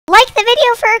the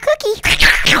video for a cookie.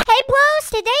 Hey, bros,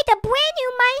 today the brand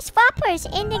new Midas Flopper is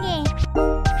in the game.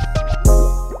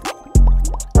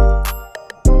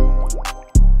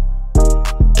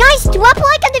 Guys, drop a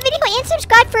like on the video and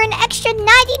subscribe for an extra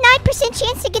 99%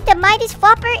 chance to get the Midas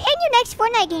Flopper in your next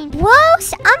Fortnite game.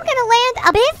 Bros, I'm gonna land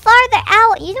a bit farther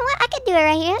out. You know what? I can do it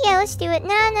right here. Yeah, let's do it.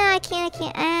 No, I can't.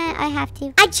 I have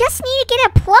to. I just need to get a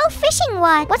pro fishing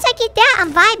rod. Once I get that,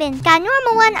 I'm vibing. Got a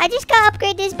normal one. I just gotta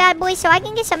upgrade this bad boy so I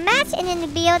can get some mats and then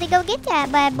be able to go get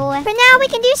that bad boy. For now, we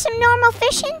can do some normal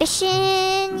fishing.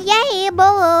 Yeah,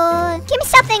 boy. Give me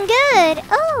something good.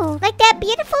 Oh, like that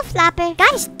beautiful flopper.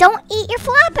 Guys, don't eat your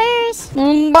floppers.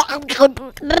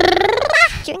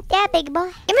 Drink that, big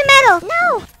boy. Give me metal.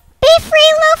 No. Be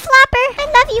free, little flopper. I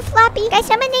love you, Floppy. Guys,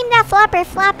 I'm gonna name that flopper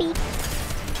Floppy.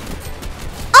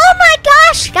 Oh my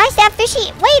gosh! Guys, that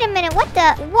fishy... Wait a minute, what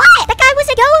the... What? That guy was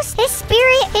a ghost? His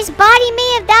spirit, his body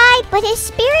may have died, but his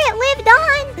spirit lived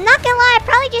on. I'm not gonna lie, I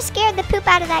probably just scared the poop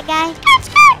out of that guy.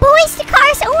 Boys, the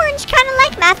car's orange, kind of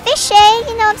like my fishy.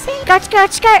 You know what I'm saying?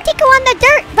 Skirt. Tickle on the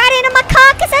dirt, right into my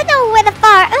car, cause I know where the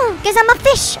far. Cause I'm a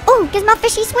fish. Cause my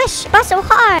fishy swish. But so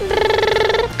hard.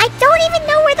 I don't even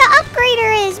know where the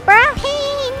upgrader is, bro.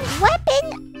 Pain.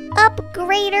 Weapon.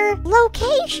 Upgrader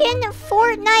location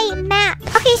Fortnite map.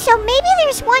 Okay, so maybe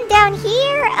there's one down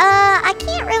here. I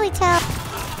can't really tell.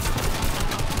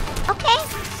 Okay.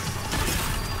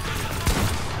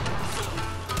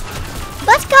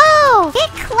 Let's go. Get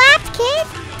clapped, kid.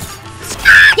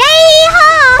 Yay,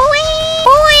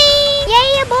 boy.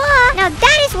 Yeah, boy. Now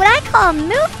that is what I call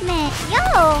movement.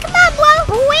 Yo, come on,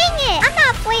 bro. Wing it. I'm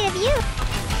not afraid of you.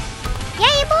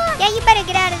 Yeah, boy. Yeah, you better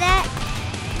get out of that.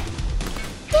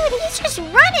 Dude, he's just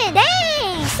running.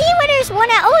 Dang. See where there's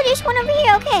one at? Oh, there's one over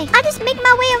here. Okay. I'll just make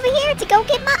my way over here to go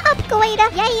get my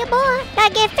upgrader. Yeah, boy.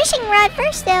 Gotta get a fishing rod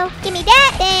first, though. Give me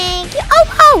that. Thank you.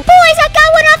 Oh, boys, I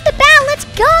got one off the bat. Let's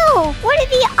go. What are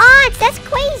the odds? That's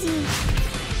crazy.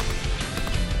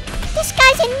 This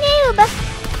guy's a noob.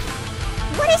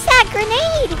 What is that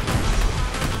grenade?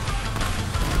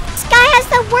 This guy has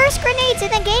the worst grenades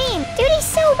in the game. Dude, he's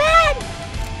so bad.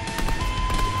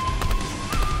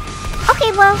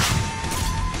 Okay, well,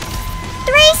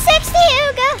 360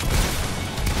 Ooga.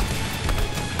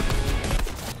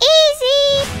 Easy.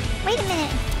 Wait a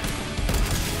minute.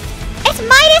 It's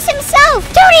Midas himself.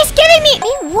 Dude, he's giving me...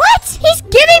 What? He's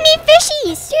giving me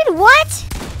fishies. Dude, what?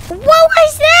 What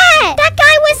was that? That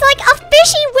guy was like a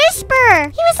fishy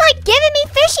whisperer. He was like giving me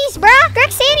fishies, bruh.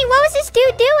 Grexani, what was this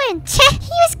dude doing?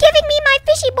 He was giving me my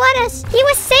fishy bloodus. He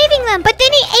was saving them, but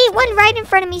then he ate one right in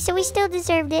front of me, so he still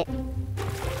deserved it.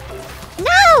 No!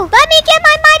 Let me get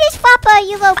my Midas Flopper,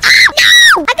 you little...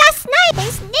 No! I got sniped!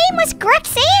 His name was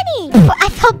Grexani! I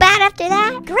felt bad after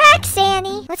that.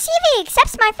 Grexani. Let's see if he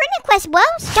accepts my friend request,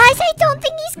 Woes. Guys, I don't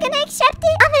think he's gonna accept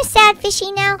it. I'm a sad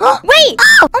fishy now. Wait!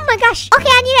 Oh my gosh. Okay,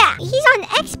 I need that. He's on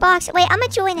Xbox. Wait, I'm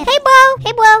gonna join him. Hey, Bo.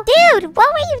 Dude,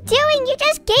 what were you doing? You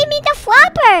just gave me the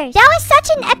Flopper. That was such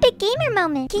an epic gamer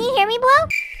moment. Can you hear me, Bo?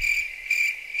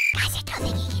 Guys, I don't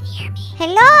think he can hear me.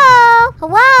 Hello?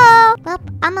 Well,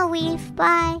 I'ma leave.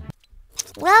 Bye.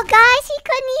 Well, guys, he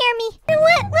couldn't hear me. You know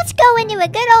what? Let's go into a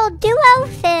good old duo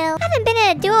fill. I haven't been in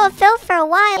a duo fill for a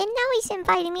while, and now he's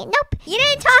inviting me. Nope, you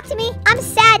didn't talk to me. I'm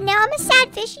sad now. I'm a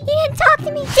sad fishy. You didn't talk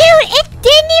to me. Dude, it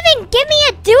didn't even give me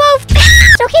a duo fill.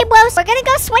 Okay, boys, we're gonna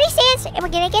go Sweaty Sands, and we're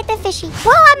gonna get the fishy.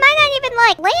 Well, I might not even,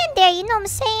 like, land there, you know what I'm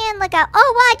saying? Like well,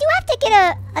 I do have to get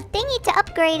a thingy to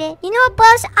upgrade it. You know what,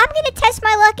 boss? I'm gonna test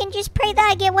my luck and just pray that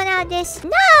I get one out of this.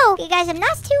 No! Okay, guys, I'm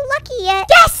not too lucky yet.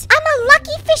 Yes! I'm a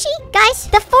lucky fishy. Guys,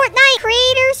 the Fortnite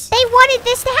creators, they wanted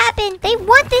this to happen. They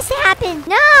want this to happen.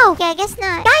 No! Okay, I guess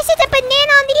not. Guys, it's a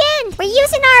banana on the end. We're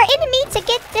using our enemy to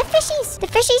get the fishies. The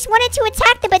fishies wanted to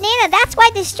attack the banana. That's why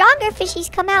the stronger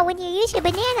fishies come out when you use your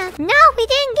banana. No, we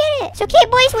didn't get it. So, okay,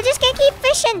 boys, we're just gonna keep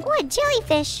fishing. Oh, a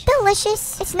jellyfish.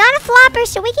 Delicious. It's not a flopper,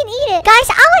 so we can eat it. Guys,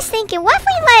 I was thinking, what if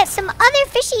we let some other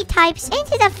fishy types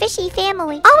into the fishy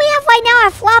family? All we have right now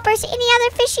are floppers. Any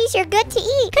other fishies are good to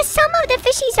eat. Because some of the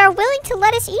fishies are willing to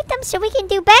let us eat them so we can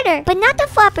do better. But not the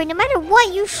flopper. No matter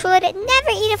what, you should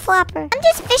never eat a flopper. I'm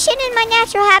just fishing in my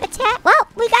natural habitat. Well,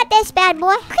 we got this bad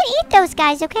boy. We can eat those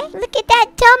guys, okay? Look at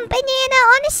that dumb banana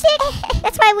on a stick.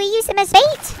 That's why we use them as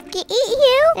bait. We can eat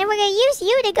you. And we're going to use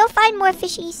you to go find more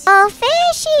fishies. Oh,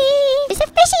 fishy. There's a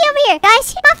fishy over here.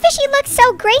 Guys, my fishy looks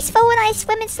so graceful when I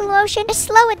swim in slow motion. Just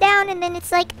slow it down and then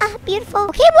it's like, beautiful.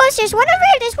 Okay, boys, there's one over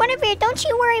here. Don't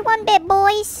you worry one bit,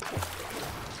 boys.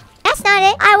 That's that's not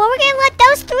it. Alright, well, we're gonna let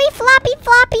those 3 floppy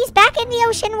floppies back in the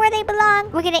ocean where they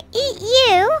belong. We're gonna eat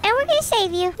you, and we're gonna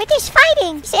save you. But there's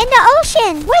fighting. He's in the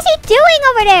ocean. What is he doing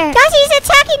over there? Guys, he's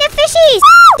attacking the fishies.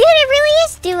 Dude, it really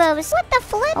is duos. What the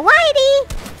flip? Whitey.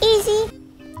 Easy.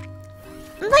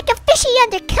 I'm like a fishy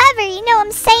undercover, you know what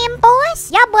I'm saying, boys?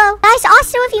 Yeah, bro. Guys,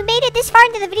 also, if you made it this far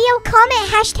into the video,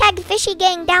 comment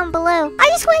 #FishyGang down below. I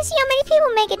just want to see how many people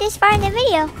make it this far in the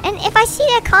video. And if I see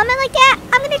that comment like that,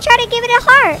 I'm going to try to give it a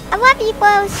heart. I love you,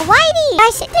 bros. Whitey!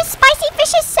 Guys, this spicy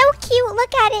fish is so cute.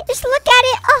 Look at it. Just look at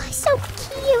it. Oh, so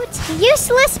cute.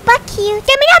 Useless, but cute.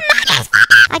 Give me that Midas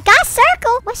Flopper. I got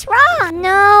circle. What's wrong?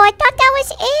 No, I thought that was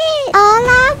it. All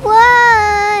I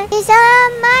want is a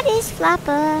Midas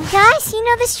Flopper. Guys, you know,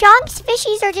 the strongest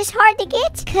fishies are just hard to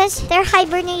get because they're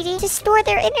hibernating to store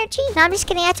their energy. No, I'm just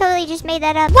kidding. I totally just made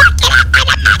that up. What? Get up by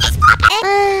the Midas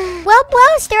Flopper! Well,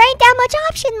 bros, there ain't that much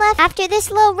option left. After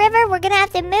this little river, we're gonna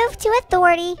have to move to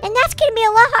Authority. And that's gonna be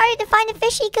a lot harder to find a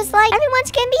fishy because, like,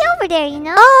 everyone's gonna be over there, you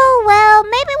know? Oh, well,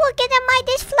 maybe we'll get a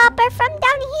Midas Flopper from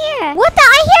down here. What the?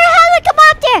 I hear a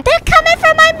helicopter! They're coming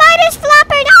for my Midas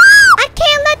Flopper! No! I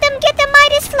can't let them get the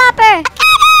Midas Flopper!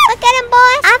 Look at him,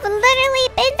 boys. I've literally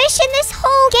been fishing this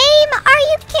whole game. Are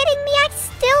you kidding me? I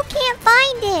still can't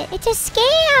find it. It's a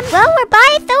scam. Well, we're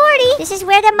by Authority. This is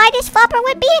where the Midas Flopper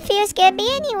would be if he was gonna be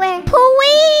anywhere.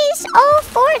 Please. Oh,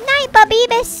 Fortnite,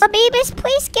 Babibus. Babibus,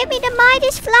 please give me the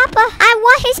Midas Flopper. I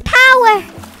want his power.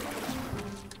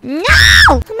 No!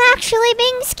 I'm actually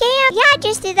being scammed. Yeah, I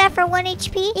just did that for 1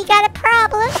 HP. You got a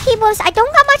problem? Okay, boys, I don't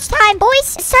got much time.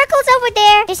 Boys, circle's over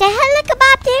there. There's a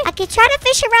helicopter. I could try to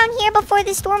fish around here before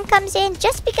the storm comes in.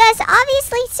 Just because,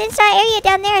 obviously, since our area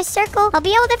down there is circle, I'll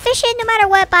be able to fish it no matter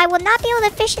what, but I will not be able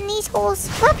to fish in these holes.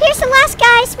 Well, here's the last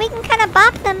guy, so we can kind of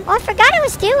bop them. Oh, I forgot it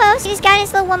was duos. He just got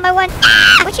his little 1x1.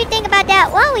 What you think about that?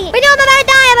 Whoa, wait, no, I'm about to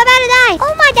die. I'm about to die.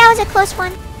 Oh my, that was a close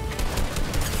one.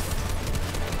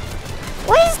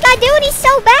 What is this guy doing? He's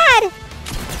so bad.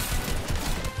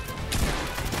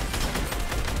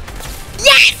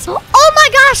 Yes! Oh my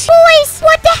gosh, boys!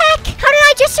 What the heck? How did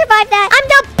I just survive that? I'm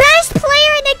the best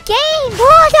player in the game.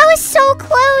 Whoa, that was so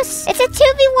close. It's a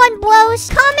 2v1, bros.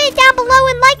 Comment down below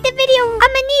and like the video.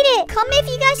 I'm gonna need it. Comment if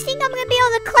you guys think I'm gonna be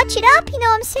able to clutch it up. You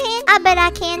know what I'm saying? I bet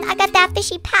I can. I got that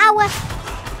fishy power.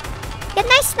 Yeah,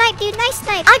 nice snipe, dude. Nice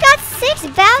snipe. I got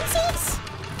 6 bouncies.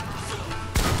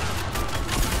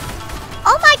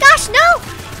 Oh my gosh, no!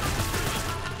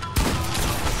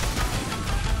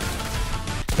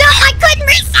 No, I couldn't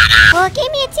reset it! Well, it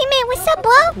gave me a teammate. What's up,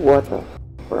 bro? What the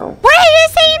bro? What did it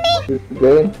say to me?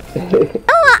 Good?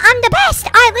 Oh, I'm the best.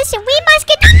 Alright, listen, we must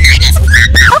get the Midas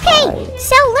Flopper. Okay,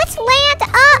 so let's land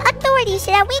Authority so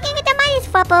that we can get the Midas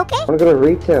Flopper, okay? I'm gonna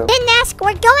retail. Then ask,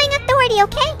 we're going Authority,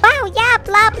 okay? Wow, yeah,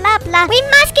 blah, blah, blah. We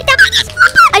must get the Midas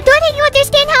Flopper. I don't think you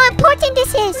understand how important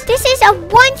this is. This is a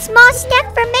 1 small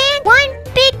step for man, 1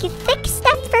 big, thick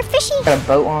step for fishy. Got a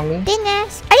boat on me? Didn't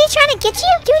ask. Are you trying to get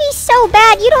you? Dude, he's so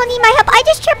bad. You don't need my help. I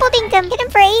just triple dinked him. Hit him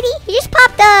for 80. You just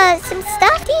popped some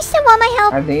stuff. Do you still want my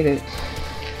help? I need it.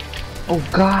 Oh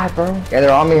God, bro. Yeah,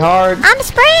 they're on me hard. I'm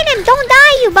spraying him. Don't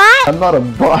die, you bot. I'm not a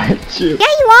bot, you.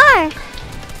 Yeah, you are.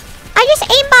 I just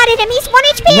aimbotted him. He's 1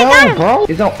 HP. No, I got him. bro.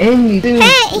 He's on me, dude.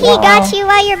 He got you.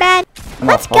 You're bad.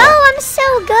 Let's go. I'm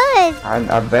so good.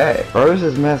 I bet. Bro, this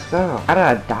is messed up. How did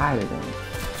I die to them?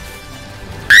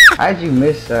 How'd you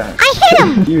miss that? I hit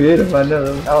him. You hit him, I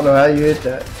know. I don't know how you hit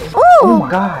that. Ooh. Oh my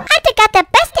God. I think I got the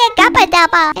best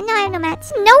dabba. And now I have no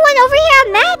mats. No one over here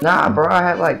have mats? Nah, bro, I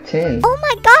had like 10. Oh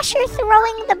my gosh, you're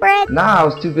throwing the bread. Nah, I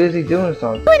was too busy doing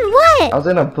something. Doing what? I was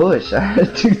in a bush. I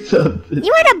had to do something.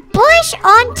 You had a bush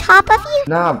on top of you?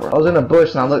 Nah, bro. I was in a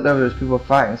bush and I looked over, there's people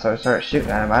fighting, so I started shooting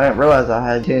at them. I didn't realize I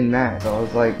had 10 mats, so I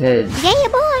was like, dead. Yeah,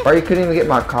 boy. Bro, you couldn't even get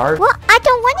my card? Well, I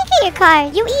don't want to get your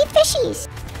card. You eat fishies.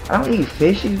 I don't eat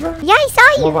fishies, bro. Yeah, I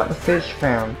saw you. What about the fish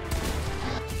found?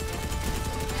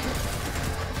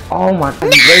 Oh my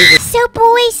God. So,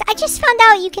 boys, I just found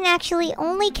out you can actually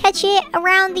only catch it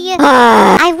around the...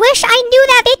 I wish I knew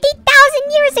that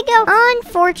 50,000 years ago.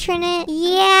 Unfortunate.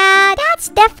 Yeah, that's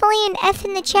definitely an F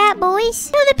in the chat, boys.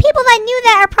 So the people that knew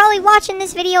that are probably watching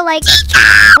this video like...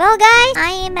 Well, guys,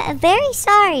 I am very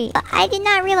sorry, but I did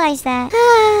not realize that.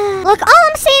 Look, all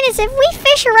I'm saying is if we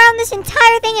fish around this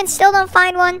entire thing and still don't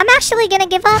find one, I'm actually gonna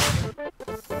give up.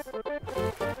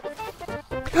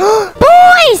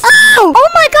 Boys! Oh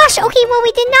my gosh. Okay, well,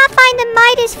 we did not find the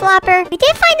Midas Flopper. We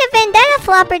did find the Vendetta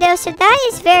Flopper, though, so that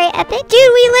is very epic.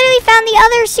 Dude, we literally found the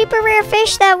other super rare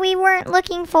fish that we weren't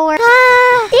looking for.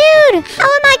 Dude, how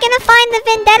am I gonna find the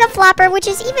Vendetta Flopper, which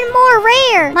is even more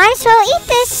rare? Might as well eat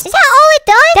this. Is that all it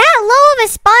does? That low of a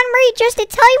spawn rate just to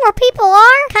tell you where people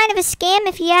are? Kind of a scam,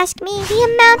 if you ask me. The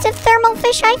amount of thermal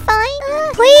fish I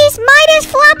find. Please, Midas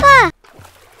Flopper.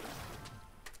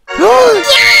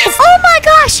 Yes! Oh my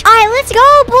gosh! Alright, let's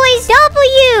go, boys.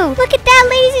 W! Look at that,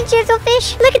 ladies and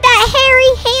gentlefish. Look at that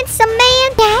hairy, handsome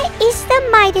man. That is the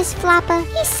Midas Flopper.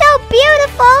 He's so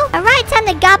beautiful. Alright, time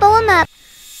to gobble him up.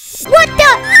 What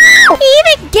the? He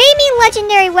even gave me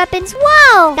legendary weapons.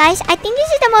 Whoa! Guys, I think this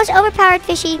is the most overpowered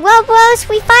fishy. Well, bros,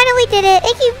 we finally did it.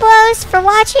 Thank you, bros, for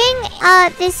watching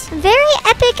this very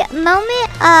epic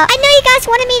moment. I know you guys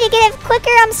wanted me to get it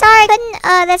quicker. I'm sorry I couldn't.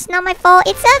 That's not my fault.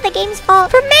 It's the game's fault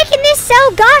for making this so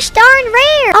gosh darn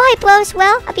rare. Alright, bros.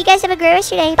 Well, hope you guys have a great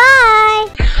rest of your day. Bye!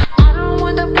 I don't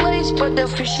want the place, but the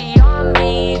fishy on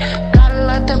me. Gotta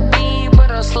let them be, but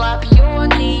I'll slap your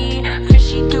knee.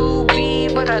 Fishy do be,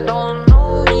 but I don't